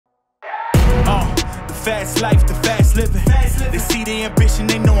fast life, the fast living. They see the ambition,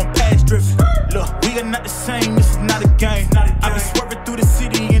 they know I'm past driven. Look, we are not the same, this is not a game. I be swerving through the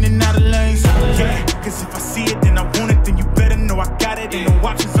city in and out of lanes. Yeah, cause if I see it, then I want it, then you better know I got it. Ain't no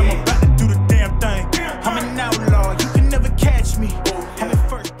options, I'm about to do the damn thing. I'm an outlaw, you can never catch me. I'm in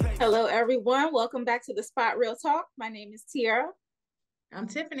first place. Hello, everyone. Welcome back to the Spot Real Talk. My name is Tiara. I'm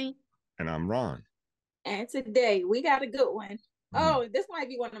Tiffany. And I'm Ron. And today we got a good one. Oh, this might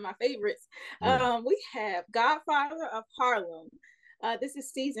be one of my favorites. Yeah. We have Godfather of Harlem. This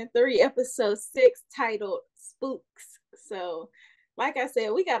is season 3, episode 6, titled Spooks. So, like I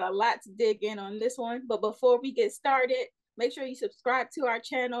said, we got a lot to dig in on this one. But before we get started, make sure you subscribe to our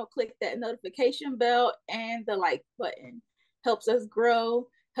channel, click that notification bell and the like button. Helps us grow,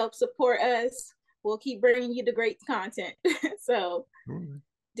 helps support us. We'll keep bringing you the great content. So,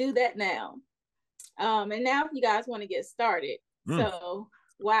 do that now. And now if you guys want to get started. So,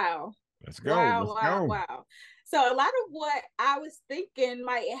 wow. Let's go. Wow. So a lot of what I was thinking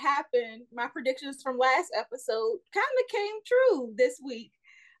might happen, my predictions from last episode kind of came true this week.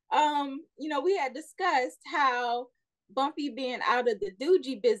 We had discussed how Bumpy being out of the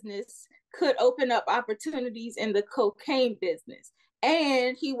doogie business could open up opportunities in the cocaine business.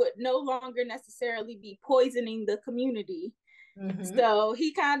 And he would no longer necessarily be poisoning the community. Mm-hmm. So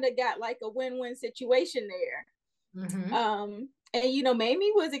he kind of got like a win-win situation there. Mm-hmm. And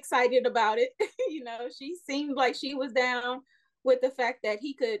Mayme was excited about it. She seemed like she was down with the fact that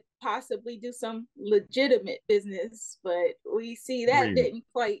he could possibly do some legitimate business, but we see that didn't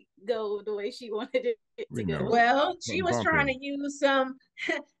quite go the way she wanted it to go. Well, she was trying to use some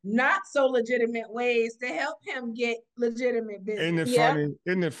not so legitimate ways to help him get legitimate business.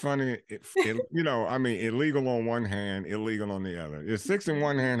 Isn't it funny? Illegal on one hand, illegal on the other. It's 6 in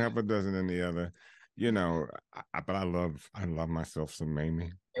one hand, half a dozen in the other. But I love myself some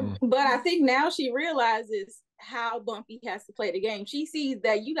Mayme. But I think now she realizes how Bumpy has to play the game. She sees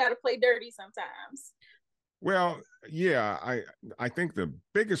that you got to play dirty sometimes. Well, yeah, I think the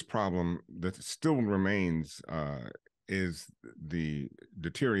biggest problem that still remains is the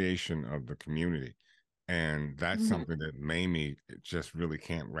deterioration of the community. And that's something that Mayme just really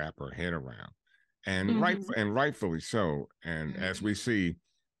can't wrap her head around. And rightfully so. And as we see,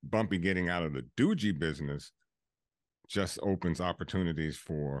 Bumpy getting out of the doogie business just opens opportunities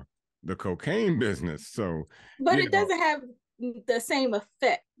for the cocaine business. So, but it doesn't have the same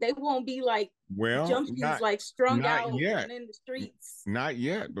effect. They won't be like junkies, like strung out and in the streets. Not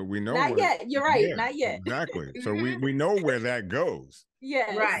yet, but we know. Not yet. You're right. Not yet. Exactly. So we know where that goes.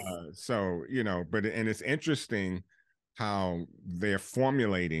 Yeah. Right. And it's interesting how they're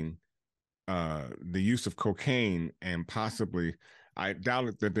formulating the use of cocaine, and possibly, I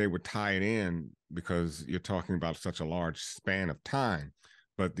doubt that they would tie it in because you're talking about such a large span of time,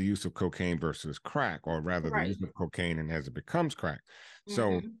 but the use of cocaine versus crack, or rather the use of cocaine and as it becomes crack.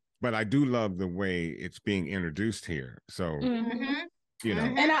 So, but I do love the way it's being introduced here. So, and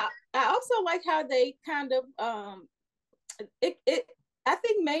I also like how they kind of, I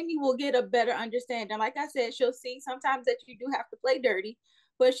think Mayme will get a better understanding. Like I said, she'll see sometimes that you do have to play dirty,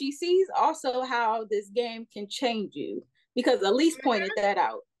 but she sees also how this game can change you, because Elise pointed that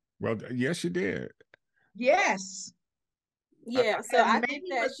out. Well, yes, she did. Yes. Yeah, so I think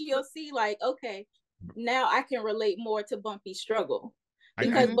that she'll see like, okay, now I can relate more to Bumpy's struggle,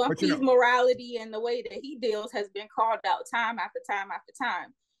 because Bumpy's morality and the way that he deals has been called out time after time after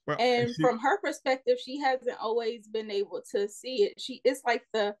time. Well, and from her perspective, she hasn't always been able to see it. It's like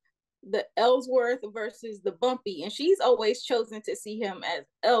the Ellsworth versus the Bumpy, and she's always chosen to see him as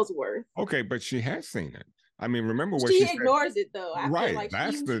Ellsworth. Okay, but she has seen it. I mean, remember what she ignores it though. I feel like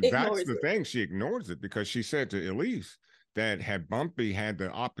that's the thing. She ignores it because she said to Elise that had Bumpy had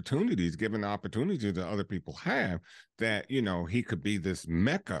the opportunities, given the opportunities that other people have, that he could be this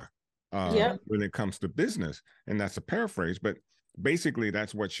mecca when it comes to business. And that's a paraphrase, but basically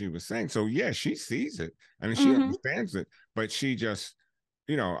that's what she was saying. So yeah, she sees it and she understands it, but she just,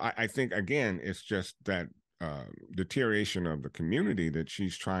 I think again, it's just that deterioration of the community that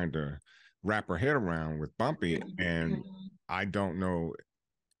she's trying to wrap her head around with Bumpy. And I don't know,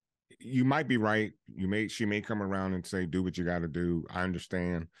 you might be right. She may come around and say, do what you got to do. I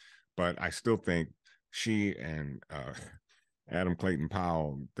understand, but I still think she and Adam Clayton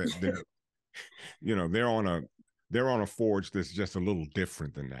Powell, that they're on a forge that's just a little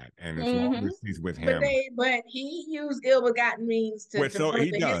different than that. And as long as he's with him, but he used ill-begotten means to further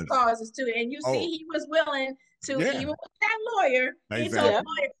his causes too. And you see, he was willing to even with that lawyer. He told the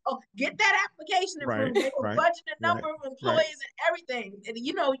lawyer, "Oh, get that application approved." They were budgeting the number of employees and everything. And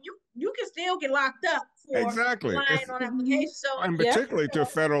you can still get locked up for lying on applications. So, and particularly to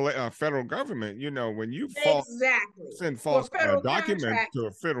federal government, when you send false documents to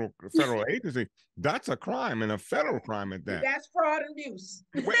a federal agency, that's a crime, and a federal crime at that. That's fraud and abuse.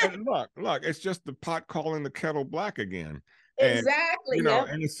 And look, it's just the pot calling the kettle black again. Exactly.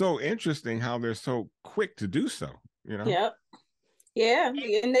 And it's so interesting how they're so quick to do so. Yep. Yeah,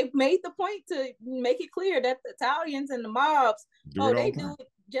 and they made the point to make it clear that the Italians and the mobs, do it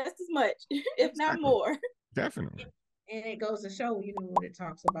just as much, if not more. Definitely. And it goes to show, what it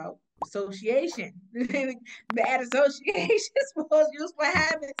talks about association. Bad association supposed useful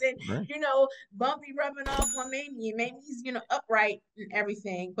habits, and Bumpy rubbing off on Mayme. Mayme's upright and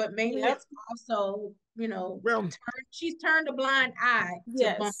everything, but Mayme is also she's turned a blind eye.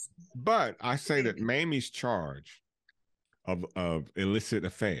 Yes, but I say that Mayme's charge of illicit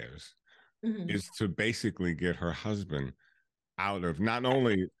affairs is to basically get her husband out of not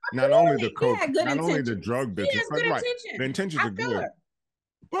only the coke, not only the drug business, but the intentions are good.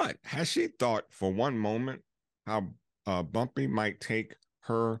 But has she thought for one moment how Bumpy might take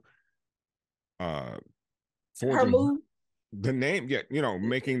her move, the name,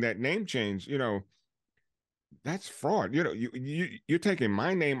 making that name change, that's fraud. You're taking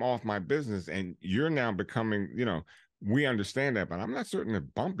my name off my business, and you're now becoming, we understand that, but I'm not certain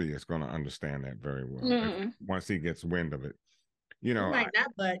that Bumpy is going to understand that very well once he gets wind of it. He might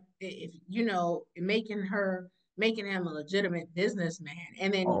not, but if making him a legitimate businessman,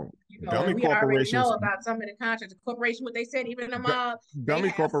 and then we already know about some of the contracts, the corporation, what they said, even the mob,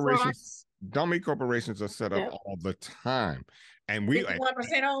 dummy corporations are set up all the time, and we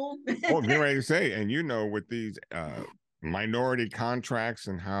 51% owned. Get ready to say, and with these minority contracts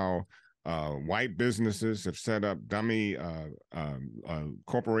and how white businesses have set up dummy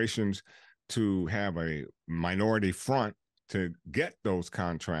corporations to have a minority front to get those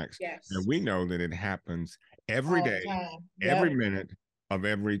contracts. Yes. And we know that it happens every day, every minute of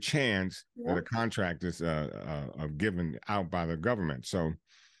every chance that a contract is given out by the government. So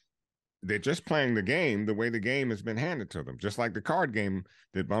they're just playing the game the way the game has been handed to them, just like the card game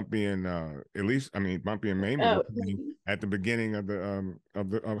that Bumpy and Bumpy and Mayme were playing at the beginning of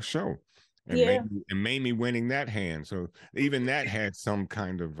the show. And Mayme winning that hand. So even that had some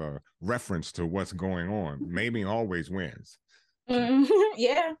kind of reference to what's going on. Mayme always wins.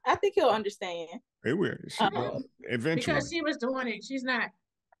 Yeah, I think he'll understand. It will. Eventually. Because she was doing it. She's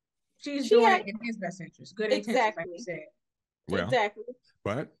doing it in his best interest. Good intentions, like you said. Well, exactly.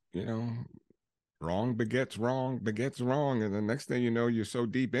 But, wrong begets wrong, and the next thing you know, you're so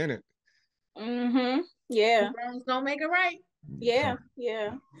deep in it. Yeah. Wrong's gonna make it right. Yeah.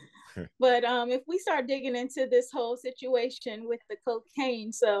 But if we start digging into this whole situation with the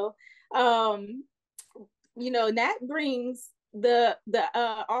cocaine, so Nat brings the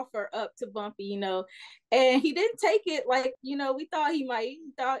offer up to Bumpy, and he didn't take it like we thought he might.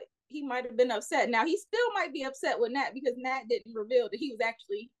 He thought he might have been upset. Now he still might be upset with Nat because Nat didn't reveal that he was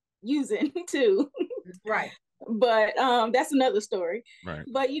actually using too. Right. But that's another story. Right.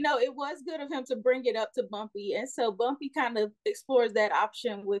 But it was good of him to bring it up to Bumpy, and so Bumpy kind of explores that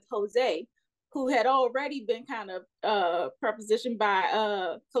option with Jose, who had already been kind of propositioned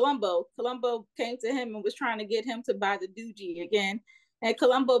by Colombo. Colombo came to him and was trying to get him to buy the Doogie again, and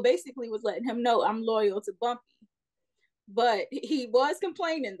Colombo basically was letting him know, I'm loyal to Bumpy. But he was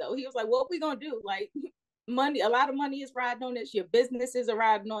complaining though. He was like, what we gonna do? Like, a lot of money is riding on this. Your businesses are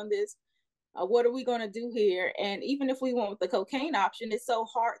riding on this. What are we going to do here? And even if we went with the cocaine option, it's so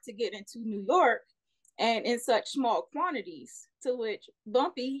hard to get into New York and in such small quantities, to which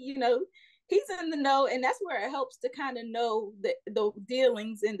Bumpy, he's in the know. And that's where it helps to kind of know the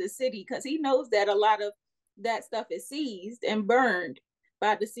dealings in the city, because he knows that a lot of that stuff is seized and burned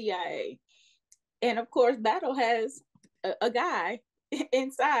by the CIA. And of course, Battle has a guy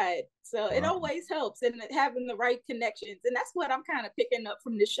inside. So it always helps in having the right connections. And that's what I'm kind of picking up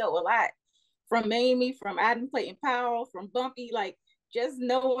from this show a lot. From Mayme, from Adam Clayton Powell, from Bumpy, like just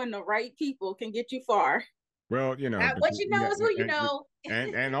knowing the right people can get you far. Well, what you know is who you know.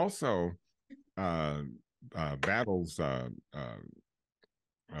 And also Battle's what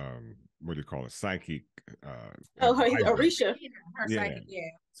do you call it? Psychic Orisha. Her psychic,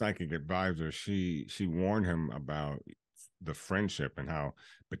 psychic advisor. She warned him about the friendship and how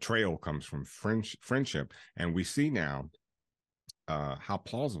betrayal comes from friendship. And we see now how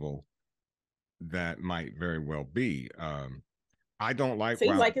plausible that might very well be. I don't like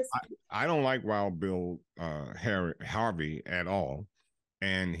I don't like Wild Bill Harvey at all.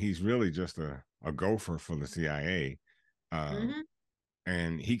 and he's really just a gopher for the CIA.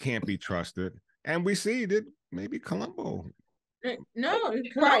 And he can't be trusted. And we see that maybe Colombo. No, Colombo,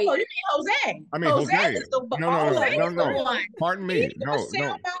 Right. you mean Jose. I mean, Jose. Is the No. one. Pardon me. He's gonna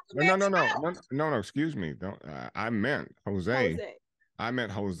sell Malcolm X out. No. Excuse me. Don't. I meant Jose. I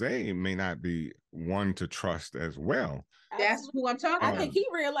meant Jose may not be one to trust as well. That's who I'm talking about. I think he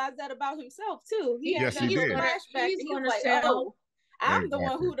realized that about himself too. He yes, he did. Flashback. He's going to sell. Oh, I'm the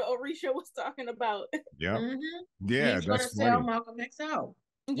one who the Orisha was talking about. Yeah. Yeah, he's going to sell Malcolm X out.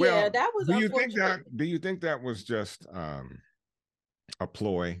 Well, yeah, that was unfortunate. Do you think that was just a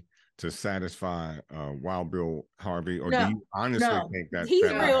ploy to satisfy Wild Bill Harvey, or do you honestly think that he's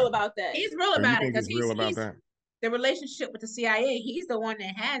real about that? He's real about it because he's real about that. The relationship with the CIA. He's the one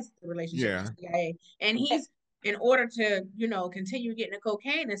that has the relationship with the CIA, and he's in order to continue getting the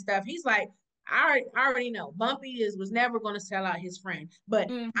cocaine and stuff. He's like, I already know Bumpy was never going to sell out his friend, but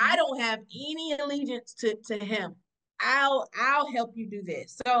I don't have any allegiance to him. I'll help you do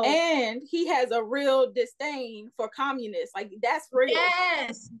this. So, and he has a real disdain for communists. Like, that's real.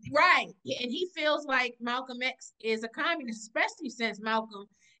 Yes, right. And he feels like Malcolm X is a communist, especially since Malcolm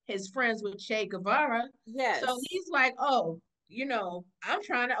is friends with Che Guevara. Yes. So he's like, oh, I'm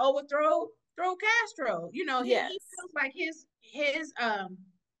trying to overthrow Castro. He feels like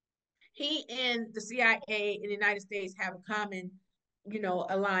he and the CIA in the United States have a common,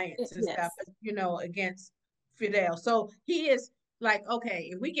 alliance and stuff, against Fidel. So he is like, okay,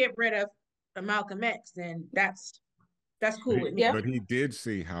 if we get rid of Malcolm X, then that's cool with me. But he did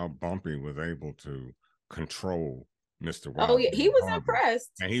see how Bumpy was able to control Mr. Wild. Oh yeah, he was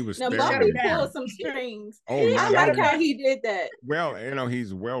impressed. And he was Bumpy pulled some strings. I like how he did that. Well,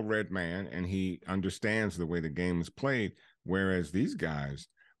 he's a well-read man and he understands the way the game is played, whereas these guys,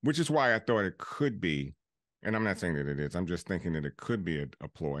 which is why I thought it could be, and I'm not saying that it is, I'm just thinking that it could be a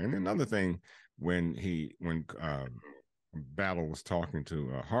ploy. And another thing, when Battle was talking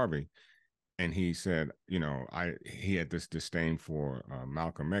to Harvey, and he said, he had this disdain for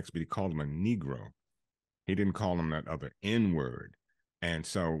Malcolm X, but he called him a Negro. He didn't call him that other N word. And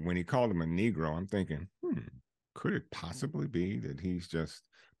so when he called him a Negro, I'm thinking, could it possibly be that he's just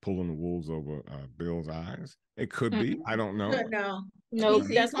pulling the wolves over Bill's eyes? It could be. I don't know. No,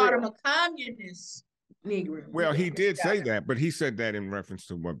 he called him a communist Negro. Well, he did say that, but he said that in reference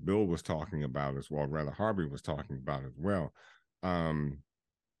to what Bill was talking about as well, rather Harvey was talking about as well.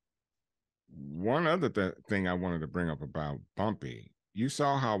 One other thing I wanted to bring up about Bumpy, you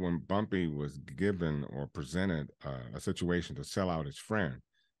saw how when Bumpy was given or presented a situation to sell out his friend,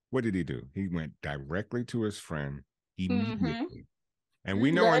 what did he do? He went directly to his friend immediately. And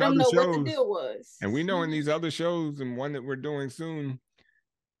we know in other shows, what the deal was. And we know in these other shows and one that we're doing soon,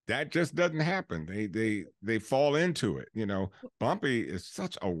 that just doesn't happen. They fall into it. Bumpy is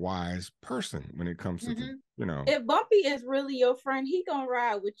such a wise person when it comes to If Bumpy is really your friend, he gonna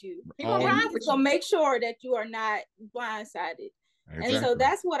ride with you. He gonna make sure that you are not blindsided. Exactly. And so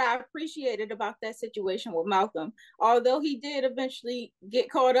that's what I appreciated about that situation with Malcolm. Although he did eventually get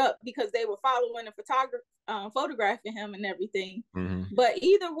caught up because they were following and photographing him and everything. But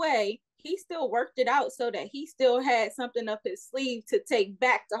either way, he still worked it out so that he still had something up his sleeve to take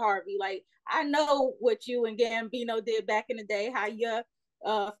back to Harvey. Like, I know what you and Gambino did back in the day, how your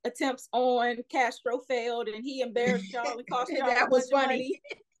attempts on Castro failed and he embarrassed y'all and cost y'all that was funny.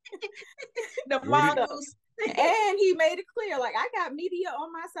 The models. And he made it clear, like, I got media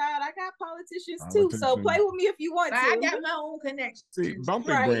on my side. I got politicians too. So play with me if you want to. I got my own connection. See,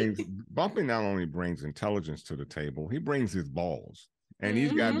 Bumpy not only brings intelligence to the table, he brings his balls. And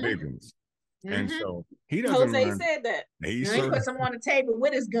he's got big ones. And so he doesn't. Jose said that. He puts him on the table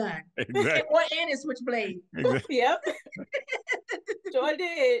with his gun. Exactly. And his switchblade. Exactly. Yep. Sure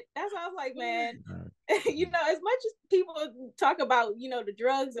did. That's why I was like, man, as much as people talk about, the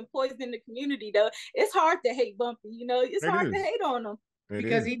drugs and poison in the community, though, it's hard to hate Bumpy. It's hard to hate on him.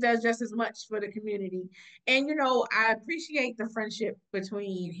 Because he does just as much for the community. And, I appreciate the friendship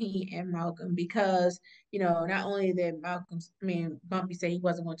between he and Malcolm because, not only did Bumpy say he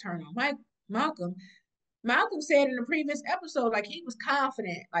wasn't going to turn on Malcolm said in the previous episode, like, he was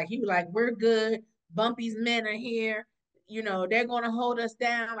confident. Like, he was like, we're good. Bumpy's men are here. They're going to hold us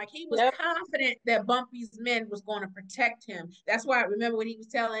down. Like, he was confident that Bumpy's men was going to protect him. That's why I remember when he was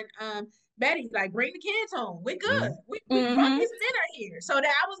telling Betty, like, bring the kids home. We're good. Bumpy's men are here. So that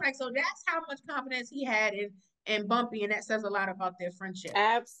I was like, so that's how much confidence he had in Bumpy, and that says a lot about their friendship.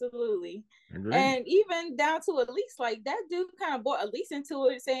 Absolutely. And even down to Elise, like, that dude kind of brought Elise into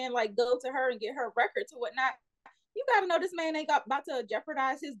it, saying, like, go to her and get her records or whatnot. You got to know this man ain't about to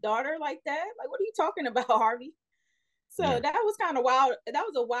jeopardize his daughter like that. Like, what are you talking about, Harvey? So that was kind of wild. That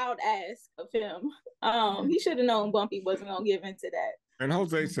was a wild ask of him. He should have known Bumpy wasn't gonna give into that. And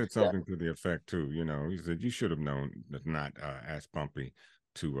Jose said something to the effect too. You know, he said you should have known to not ask Bumpy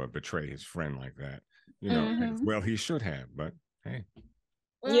to betray his friend like that. You know, well, he should have, but hey.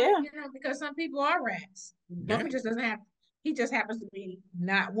 Well, you know, because some people are rats. Bumpy just doesn't have. He just happens to be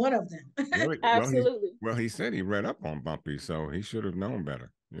not one of them. Really? Absolutely. Well, he said he read up on Bumpy, so he should have known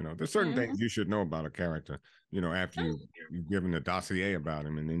better. You know, there's certain things you should know about a character. You know, after you've given a dossier about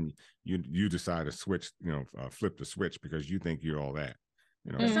him, and then you decide to switch. You know, flip the switch because you think you're all that.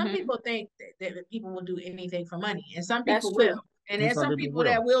 You know, but some people think that people will do anything for money, and some people will. And there's some people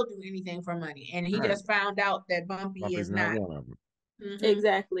that will do anything for money. And he just found out that Bumpy is not one of them.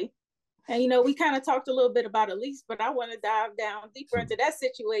 Exactly. And, you know, we kind of talked a little bit about Elise, but I want to dive down deeper into that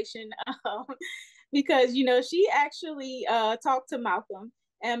situation because, you know, she actually talked to Malcolm,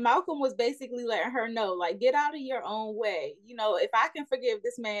 and Malcolm was basically letting her know, like, get out of your own way. You know, if I can forgive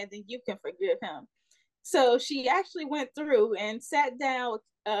this man, then you can forgive him. So she actually went through and sat down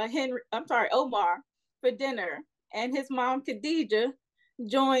with Omar for dinner, and his mom, Khadija,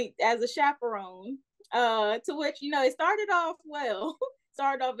 joined as a chaperone, to which, you know, it started off well.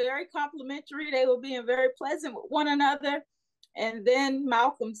 Started off very complimentary. They were being very pleasant with one another. And then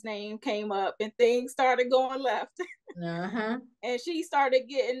Malcolm's name came up and things started going left. And she started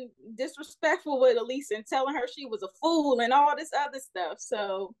getting disrespectful with Elise and telling her she was a fool and all this other stuff.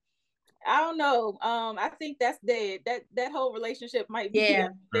 So I don't know. I think that's dead. That whole relationship might be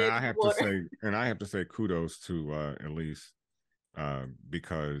dead. And I have to say kudos to Elise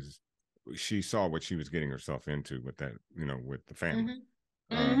because she saw what she was getting herself into with that, you know, with the family.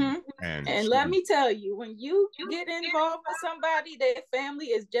 And let me tell you, when you get involved with somebody, their family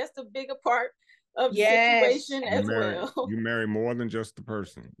is just a bigger part of the situation as well. You marry more than just the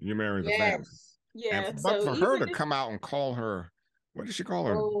person. You marry the family. Yeah. But for her to come out and call her, what did she call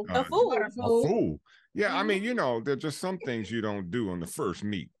her? A fool. A fool. Yeah, I mean, you know, there's just some things you don't do on the first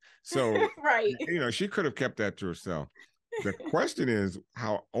meet. So, you know, she could have kept that to herself. The question is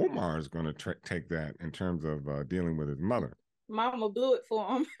how Omar is going to take that in terms of dealing with his mother. Mama blew it for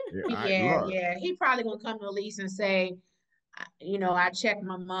him. He probably gonna come to Elise and say, you know, I checked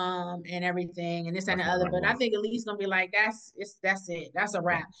my mom and everything, and this and the other. But I think Elise gonna be like, that's it. That's a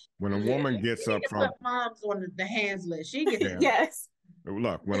wrap. When a woman gets up from moms on the hands list, she gets yes.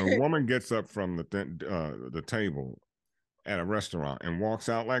 Look, when a woman gets up from the table at a restaurant and walks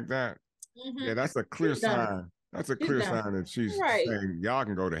out like that, that's a clear sign. That's a clear sign that she's saying, y'all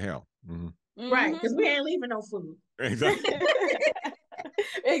can go to hell. Right, because we ain't leaving no food. Exactly.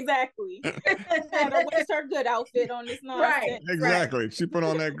 Exactly. Gotta waste her good outfit on this nonsense. Right. Exactly. She put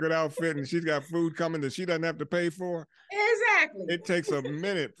on that good outfit and she's got food coming that she doesn't have to pay for. Exactly. It takes a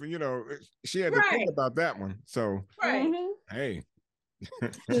minute for, you know, she had to think about that one. So hey.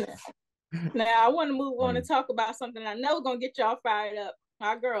 Now I want to move on and talk about something I know gonna get y'all fired up.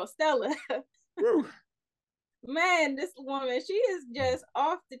 Our girl Stella. Man, this woman, she is just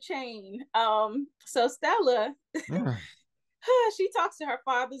off the chain. So Stella, she talks to her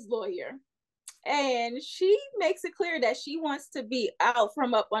father's lawyer, and she makes it clear that she wants to be out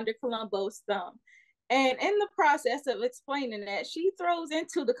from up under Colombo's thumb. And in the process of explaining that, she throws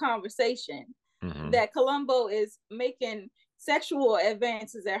into the conversation that Colombo is making sexual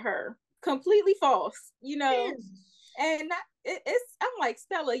advances at her. Completely false, you know. And I'm like,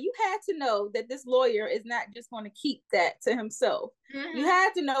 Stella, you had to know that this lawyer is not just going to keep that to himself. You had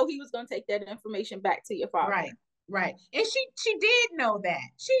to know he was going to take that information back to your father. Right. And she did know that.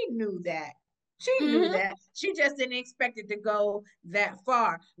 She knew that. She knew that. She just didn't expect it to go that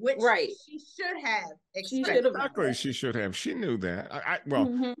far, which she should have expected. Exactly, she should have. She knew that. I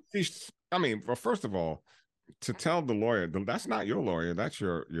mean, well, first of all, to tell the lawyer, that's not your lawyer, that's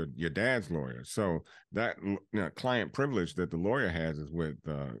your dad's lawyer. So that client privilege that the lawyer has is with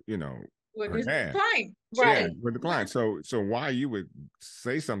with his client, with the client. So why you would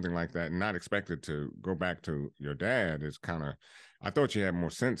say something like that and not expect it to go back to your dad is kind of. I thought you had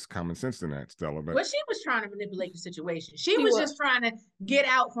more common sense than that, Stella. But she was trying to manipulate the situation. She was just trying to get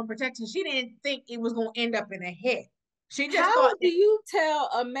out from protection. She didn't think it was going to end up in her head. She just How do you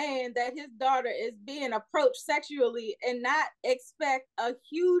tell a man that his daughter is being approached sexually and not expect a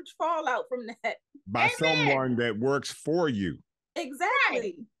huge fallout from that? By someone that works for you.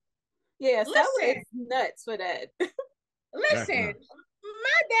 Exactly. Yeah, Stella is nuts for that. Listen,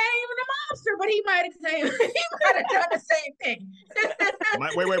 my dad ain't even a monster, but he might have done the same thing.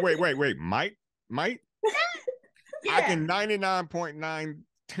 Wait. Might? Yeah. I can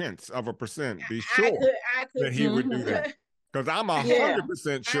 99.9% be sure that he would do that. Because I'm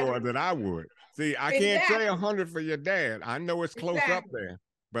 100% sure that I would. See, I can't say 100 for your dad. I know it's close up there,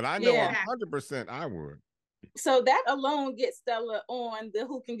 but I know 100% I would. So that alone gets Stella on the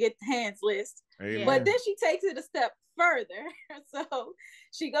who can get the hands list. Amen. But then she takes it a step further. So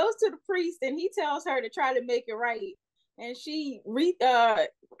she goes to the priest and he tells her to try to make it right. And she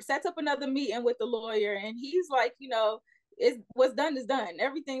sets up another meeting with the lawyer, and he's like, what's done is done.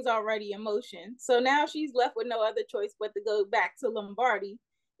 Everything's already in motion. So now she's left with no other choice but to go back to Lombardi,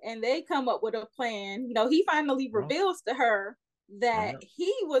 and they come up with a plan. He finally reveals to her that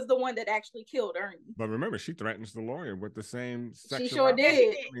he was the one that actually killed Ernie. But remember, she threatens the lawyer with the same sexual. She sure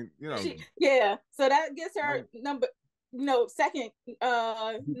did. I mean, So that gets her second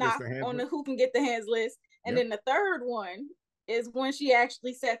knock on the who can get the hands list. And then the third one is when she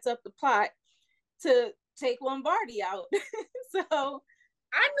actually sets up the plot to take Lombardi out. So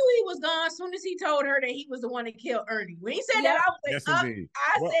I knew he was gone as soon as he told her that he was the one that killed Ernie. When he said that, I was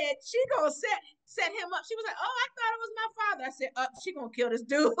like, said, she gonna set him up. She was like, oh, I thought it was my father. I said, she gonna kill this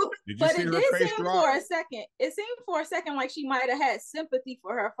dude. But it did seem for a second. It seemed for a second like she might have had sympathy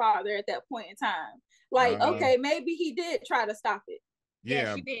for her father at that point in time. Like, okay, maybe he did try to stop it.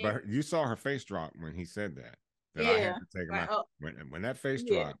 Yeah, but you saw her face drop when he said that. I had to take him out. When that face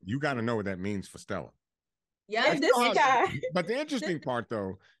dropped, you got to know what that means for Stella. Yeah, this guy. But the interesting part,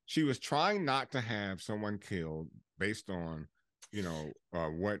 though, she was trying not to have someone killed based on,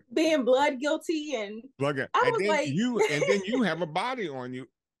 what being blood guilty and blood. And then you have a body on you.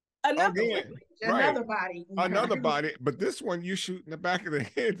 Another body. But this one, you shoot in the back of the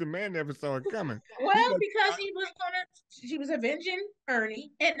head. The man never saw it coming. Well, because she was avenging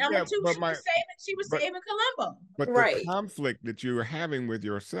Ernie, and number two, she was saving Colombo. But the conflict that you were having with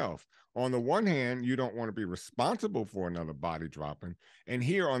yourself. On the one hand, you don't want to be responsible for another body dropping, and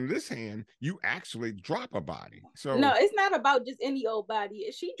here on this hand, you actually drop a body. So no, it's not about just any old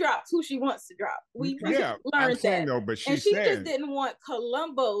body. She drops who she wants to drop. We learned that. No, but she just didn't want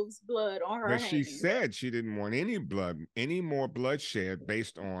Colombo's blood on her hands. She said she didn't want any more bloodshed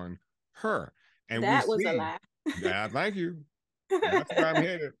based on her. And that was a lie. Yeah, thank you. That's where I'm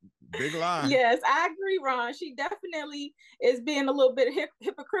headed. Big lie. Yes, I agree, Ron. She definitely is being a little bit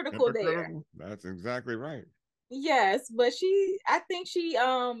hypocritical there. That's exactly right. Yes, but I think she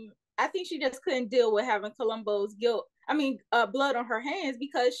just couldn't deal with having Colombo's blood on her hands,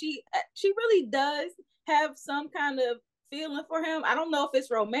 because she really does have some kind of feeling for him. I don't know if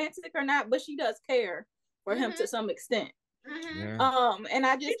it's romantic or not, but she does care for him to some extent. And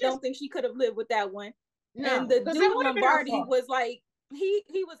I just don't think she could have lived with that one. No, and the dude Lombardi was like, he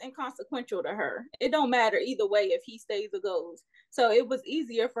was inconsequential to her. It don't matter either way if he stays or goes. So it was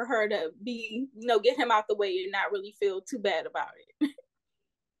easier for her to be, get him out the way and not really feel too bad about it.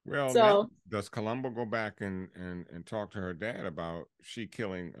 Well, so does Colombo go back and talk to her dad about she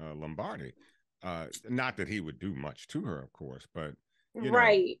killing Lombardi? Not that he would do much to her, of course, but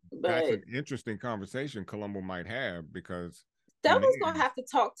that's an interesting conversation Colombo might have, because Stella's gonna have to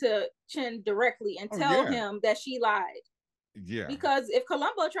talk to Chin directly and tell him that she lied. Yeah. Because if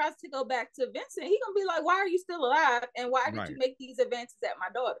Colombo tries to go back to Vincent, he's gonna be like, "Why are you still alive? And why did you make these advances at my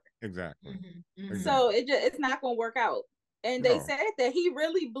daughter?" Exactly. So it's not gonna work out. And they said that he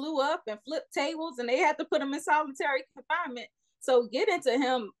really blew up and flipped tables, and they had to put him in solitary confinement. So getting to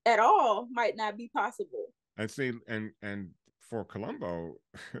him at all might not be possible. And see, and for Colombo,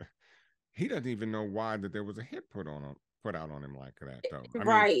 he doesn't even know why that there was a hit put out on him like that, though.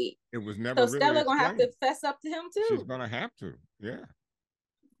 I mean, it was never. So Stella gonna have to fess up to him too. She's gonna have to, yeah.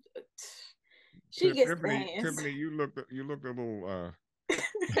 She gets Tiffany, you looked a little.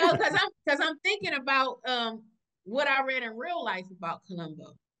 No, because I'm thinking about what I read in real life about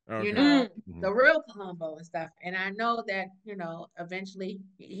Colombo. Okay. The real Colombo and stuff, and I know that eventually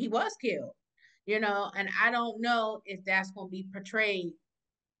he was killed. And I don't know if that's gonna be portrayed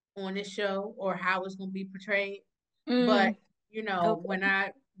on this show or how it's gonna be portrayed. But when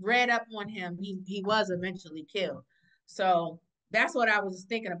I read up on him, he was eventually killed. So that's what I was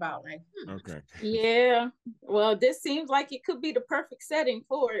thinking about. Like, okay, yeah. Well, this seems like it could be the perfect setting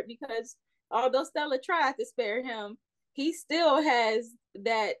for it, because although Stella tried to spare him, he still has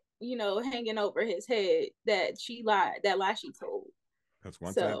that hanging over his head that she lied, that lie she told. Because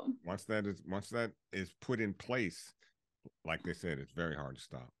once that is put in place, like they said, it's very hard to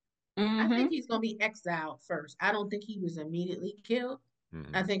stop. I think he's going to be exiled first. I don't think he was immediately killed.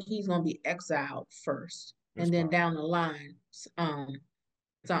 I think he's going to be exiled first. That's and then down the line,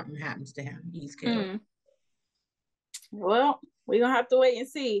 something happens to him. He's killed. Well, we're going to have to wait and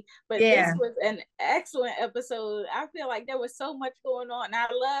see. But this was an excellent episode. I feel like there was so much going on. I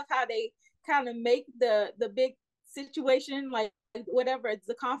love how they kind of make the big situation, like whatever it's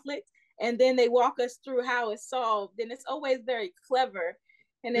the conflict, and then they walk us through how it's solved, and it's always very clever,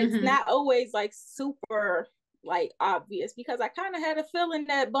 and it's not always like super like obvious, because I kind of had a feeling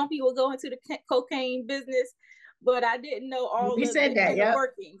that Bumpy would go into the cocaine business, but I didn't know all the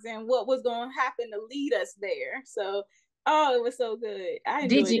workings and what was going to happen to lead us there. So, oh, it was so good. I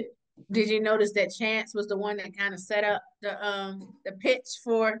enjoyed it. Did you notice that Chance was the one that kind of set up the pitch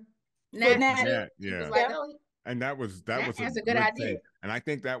for Nat? Yeah. Was like, oh, and that was a good idea. Thing. And I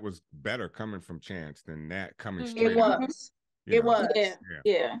think that was better coming from Chance than Nat coming straight. It was. It was.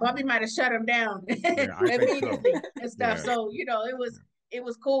 Yeah. Bumpy might have shut him down immediately and stuff. Yeah. So, it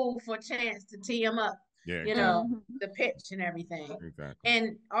was cool for Chance to tee him up. Yeah, the pitch and everything. Exactly.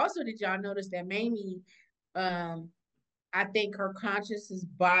 And also, did y'all notice that Mayme, I think her conscience is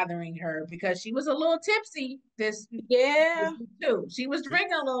bothering her because she was a little tipsy this too. She was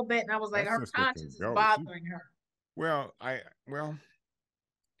drinking a little bit, and I was like, her conscience is bothering her. Well, I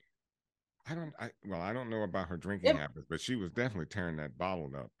don't know about her drinking habits, but she was definitely tearing that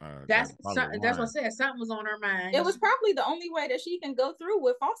bottle up. That's what I said. Something was on her mind. It was probably the only way that she can go through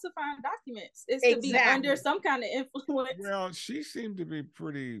with falsifying documents is to be under some kind of influence. Well, she seemed to be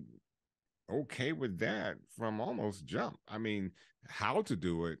pretty okay with that from almost jump. I mean, how to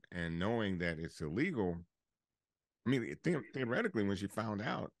do it and knowing that it's illegal. I mean, theoretically, when she found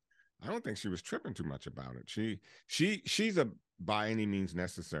out, I don't think she was tripping too much about it. She's a by any means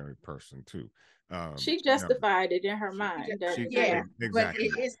necessary person too. She justified it in her mind. Exactly. But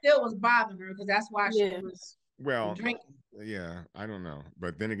it still was bothering her because that's why she was drinking. Yeah, I don't know.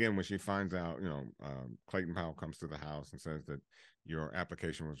 But then again, when she finds out, Clayton Powell comes to the house and says that your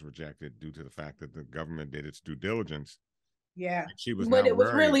application was rejected due to the fact that the government did its due diligence. Yeah, she was. But it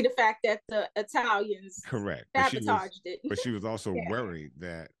was really the fact that the Italians sabotaged it. But she was also worried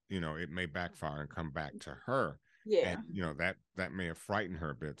that it may backfire and come back to her. Yeah, and that may have frightened her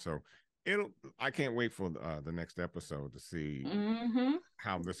a bit. So I can't wait for the next episode to see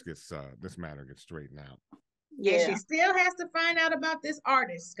how this matter gets straightened out. Yeah, she still has to find out about this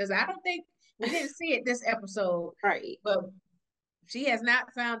artist because I don't think we didn't see it this episode, right? But she has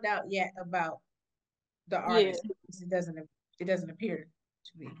not found out yet about the artist. It doesn't appear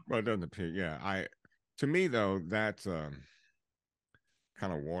to be. Well, it doesn't appear. Yeah, to me though, that's kind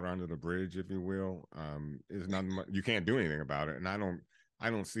of water under the bridge, if you will. Is not much, you can't do anything about it, and I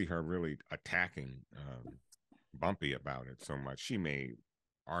don't see her really attacking Bumpy about it so much. She may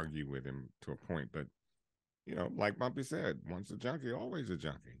argue with him to a point, but like Bumpy said, once a junkie, always a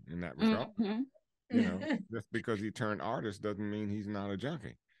junkie in that regard. Just because he turned artist doesn't mean he's not a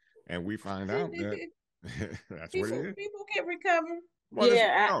junkie, and we find out that that's what it is. People can recover.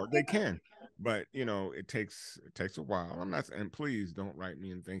 Well, they can, but it takes a while. I'm not, and please don't write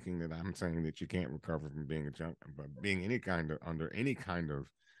me in thinking that I'm saying that you can't recover from being a junkie, but being under any kind of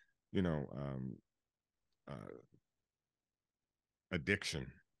addiction,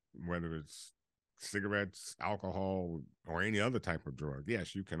 whether it's cigarettes, alcohol, or any other type of drug,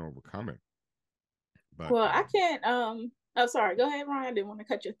 yes, you can overcome it. But I can't. Oh, sorry. Go ahead, Ryan. I didn't want to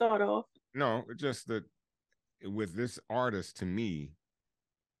cut your thought off. No, just that with this artist, to me,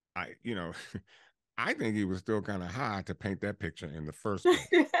 I think he was still kind of high to paint that picture in the first place.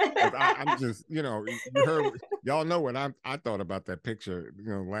 I'm just, you heard, y'all know what I thought about that picture,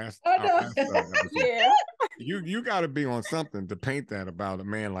 last yeah. You got to be on something to paint that about a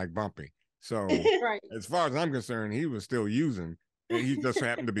man like Bumpy. So as far as I'm concerned, he was still using, and he just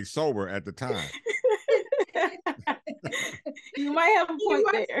happened to be sober at the time. You might have a point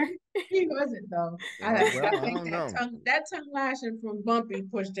there. He wasn't though. I don't know. That tongue lashing from Bumpy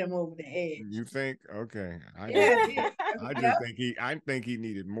pushed him over the edge. You think? Okay. I think he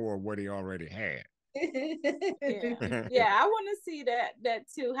needed more of what he already had. Yeah, I want to see that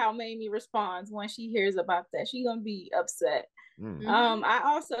too. How Mayme responds when she hears about that. She's gonna be upset. I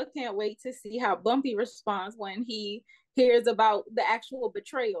also can't wait to see how Bumpy responds when he hears about the actual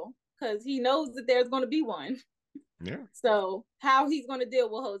betrayal, because he knows that there's going to be one. Yeah. So how he's going to deal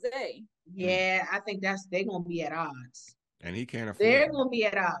with Jose? Yeah, I think they're going to be at odds. And he can't afford. They're going to be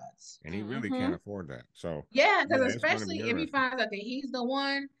at odds. And he really can't afford that. So yeah, because especially if he finds out that he's the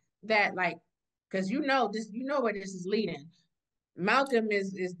one that because where this is leading. Malcolm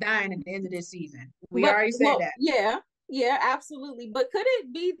is dying at the end of this season. We already said that. Yeah, absolutely. But could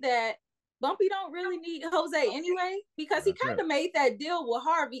it be that Bumpy don't really need Jose anyway? Because he kind of made that deal with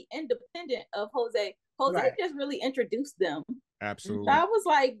Harvey independent of Jose. Jose just really introduced them. Absolutely. So I was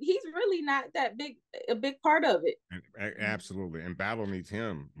like, he's really not that a big part of it. Absolutely. And Battle needs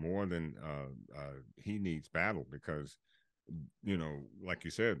him more than he needs Battle, because, like you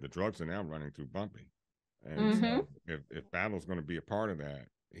said, the drugs are now running through Bumpy. And so if Battle's going to be a part of that,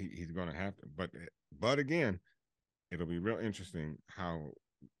 he's going to have to. But again, it'll be real interesting how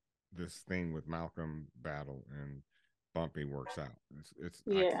this thing with Malcolm Battle and Bumpy works out.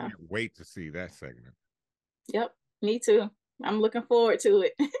 I can't wait to see that segment. Yep, me too. I'm looking forward to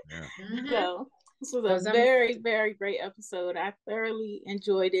it. Yeah. So this was a very, very great episode. I thoroughly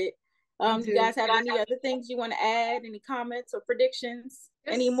enjoyed it. Do you guys have any other things you want to add? Any comments or predictions?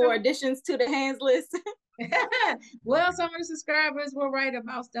 Any more additions to the hands list? Well, some of the subscribers were right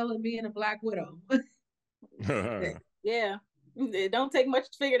about Stella being a Black Widow. Yeah. It don't take much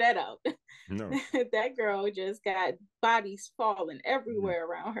to figure that out. No. That girl just got bodies falling everywhere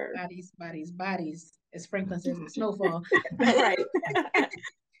around her. Bodies. As Franklin says in Snowfall. Right.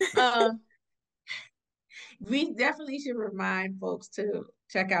 We definitely should remind folks to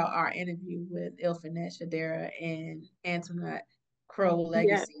check out our interview with Ilfinette Shadera and Antoinette Crow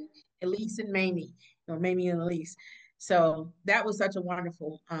Legacy, Elise and Mayme, or Mayme and Elise. So that was such a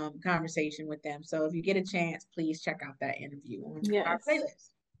wonderful conversation with them. So if you get a chance, please check out that interview on our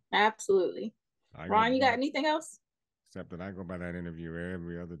playlist. Absolutely. Ron, you got anything else? Except that I go by that interview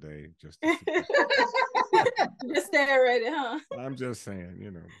every other day. Just stare at it, huh? I'm just saying,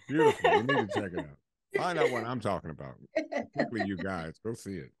 beautiful. You need to check it out. Find out what I'm talking about. Particularly you guys. Go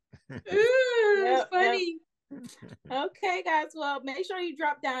see it. It's funny. Okay, guys. Well, make sure you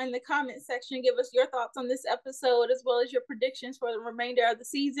drop down in the comment section. Give us your thoughts on this episode as well as your predictions for the remainder of the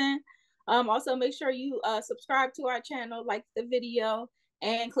season. Also, make sure you subscribe to our channel, like the video,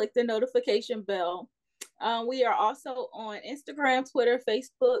 and click the notification bell. We are also on Instagram, Twitter,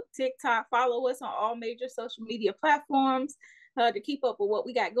 Facebook, TikTok. Follow us on all major social media platforms to keep up with what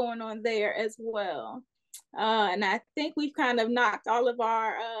we got going on there as well. And I think we've kind of knocked all of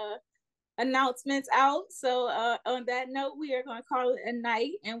our announcements out. So on that note, we are going to call it a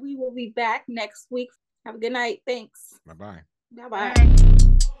night, and we will be back next week. Have a good night. Thanks. Bye-bye. Bye-bye.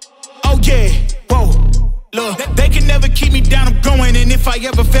 Oh, yeah. Whoa. Look, they can never keep me down, I'm going. And if I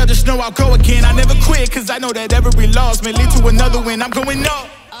ever fail, just know I'll go again. I never quit, cause I know that every loss may lead to another win. I'm going up.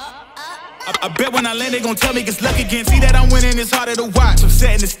 I bet when I land, they gon' tell me it's luck again. See that I'm winning, it's harder to watch. I'm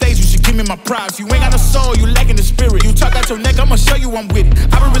setting the stage, you should give me my props. You ain't got no soul, you lacking the spirit. You talk out your neck, I'ma show you I'm with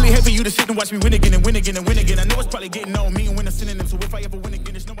it. I would really hate for you to sit and watch me win again and win again and win again. I know it's probably getting on me and win a synonym. So if I ever win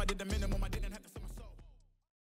again, it's nobody.